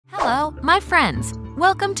Hello, my friends.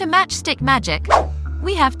 Welcome to Matchstick Magic.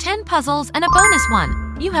 We have 10 puzzles and a bonus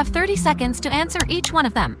one. You have 30 seconds to answer each one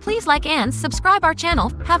of them. Please like and subscribe our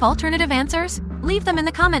channel. Have alternative answers? Leave them in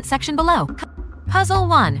the comment section below. Puzzle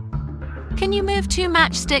 1. Can you move 2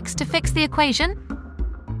 matchsticks to fix the equation?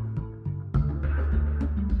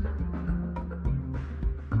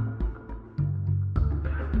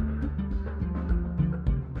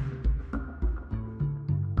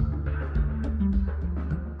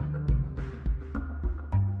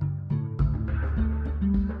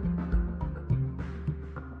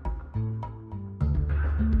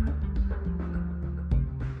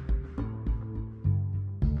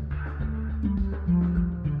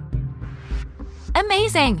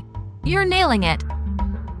 Amazing! You're nailing it!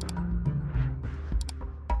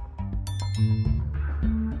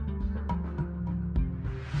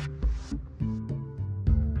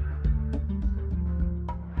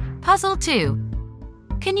 Puzzle 2.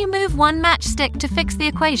 Can you move 1 matchstick to fix the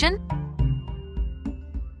equation?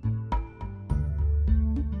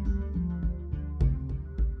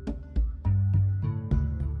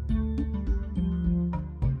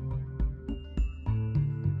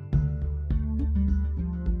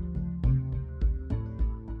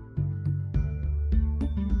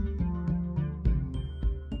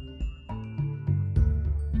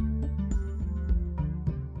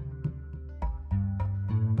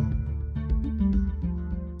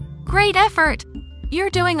 Great effort! You're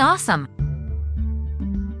doing awesome!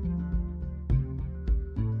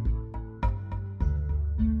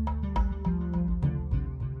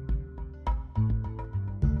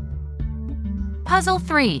 Puzzle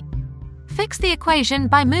 3. Fix the equation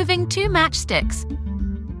by moving 2 matchsticks.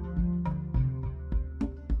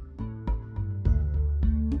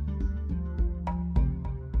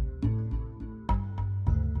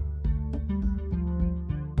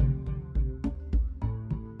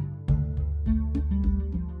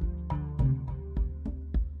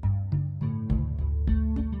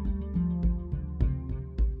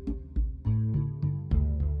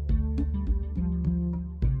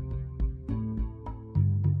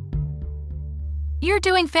 You're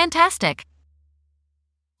doing fantastic!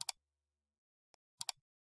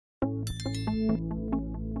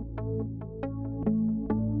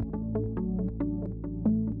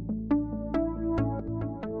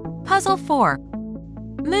 Puzzle 4.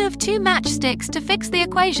 Move 2 matchsticks to fix the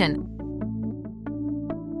equation.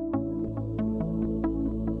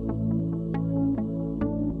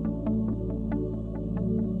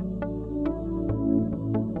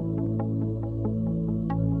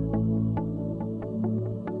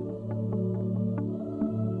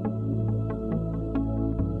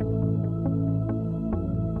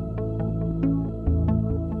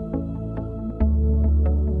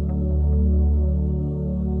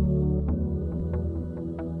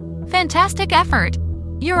 Fantastic effort!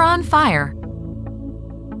 You're on fire!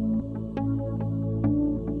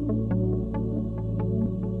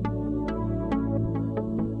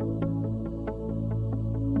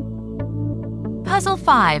 Puzzle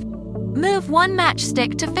 5. Move 1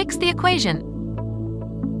 matchstick to fix the equation.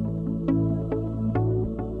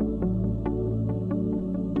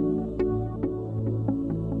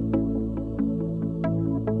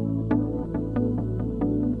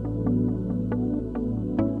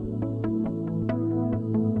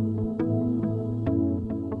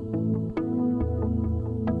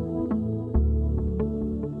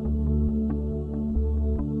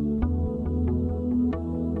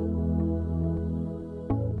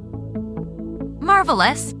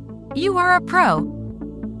 Marvelous! You are a pro!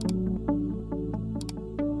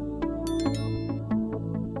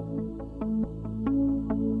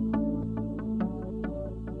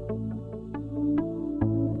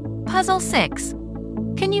 Puzzle 6.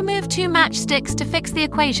 Can you move 2 matchsticks to fix the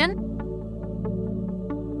equation?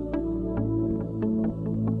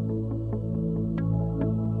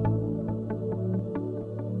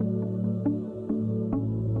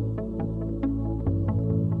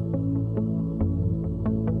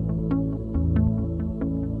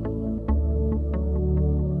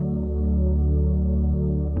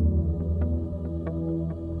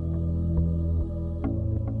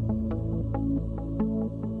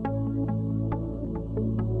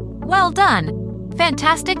 Well done!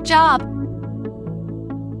 Fantastic job!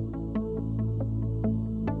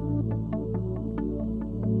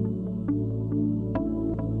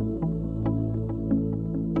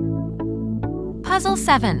 Puzzle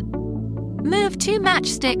 7. Move 2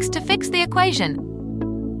 matchsticks to fix the equation.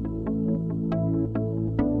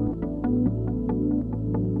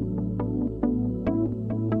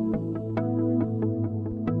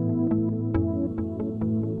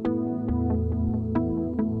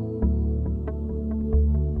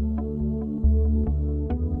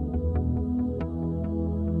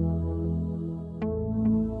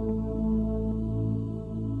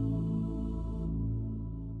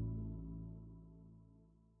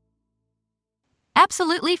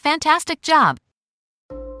 Absolutely fantastic job!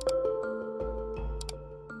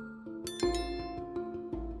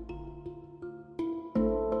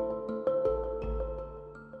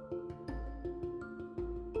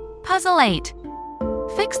 Puzzle 8.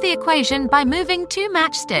 Fix the equation by moving 2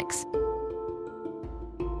 matchsticks.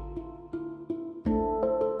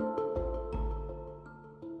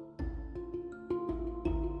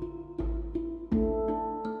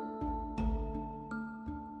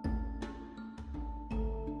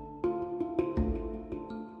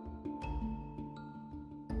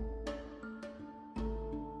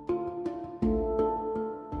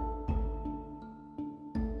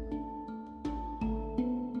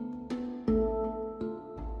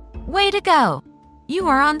 Way to go! You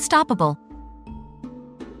are unstoppable.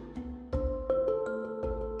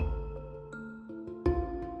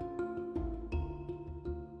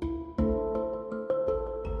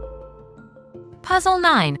 Puzzle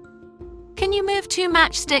 9. Can you move 2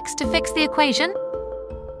 matchsticks to fix the equation?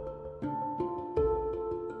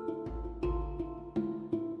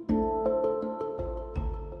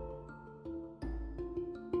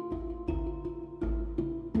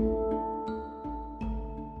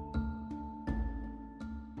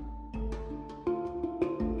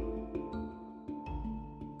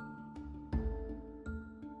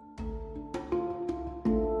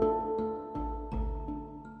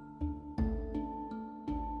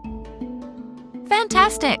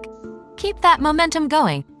 Fantastic! Keep that momentum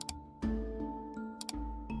going.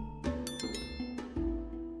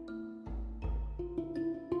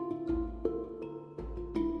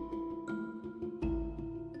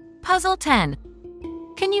 Puzzle 10.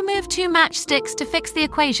 Can you move 2 matchsticks to fix the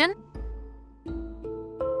equation?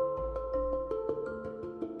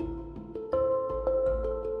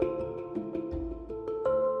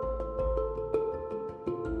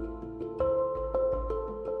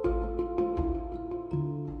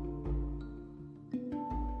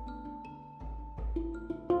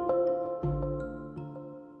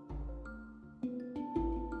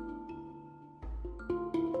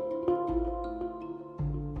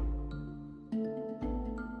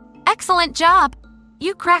 Excellent job!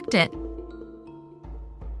 You cracked it!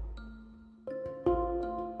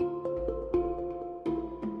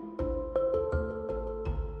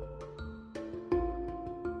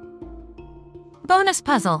 Bonus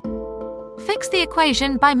puzzle. Fix the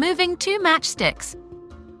equation by moving 2 matchsticks.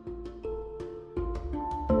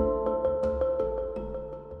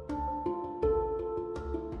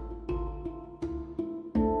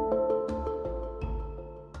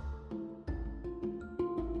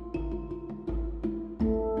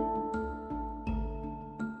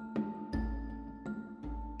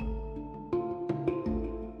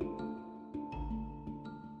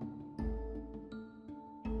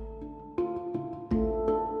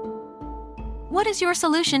 What is your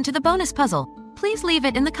solution to the bonus puzzle? Please leave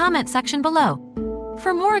it in the comment section below.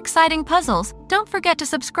 For more exciting puzzles, don't forget to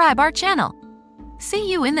subscribe our channel. See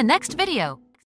you in the next video.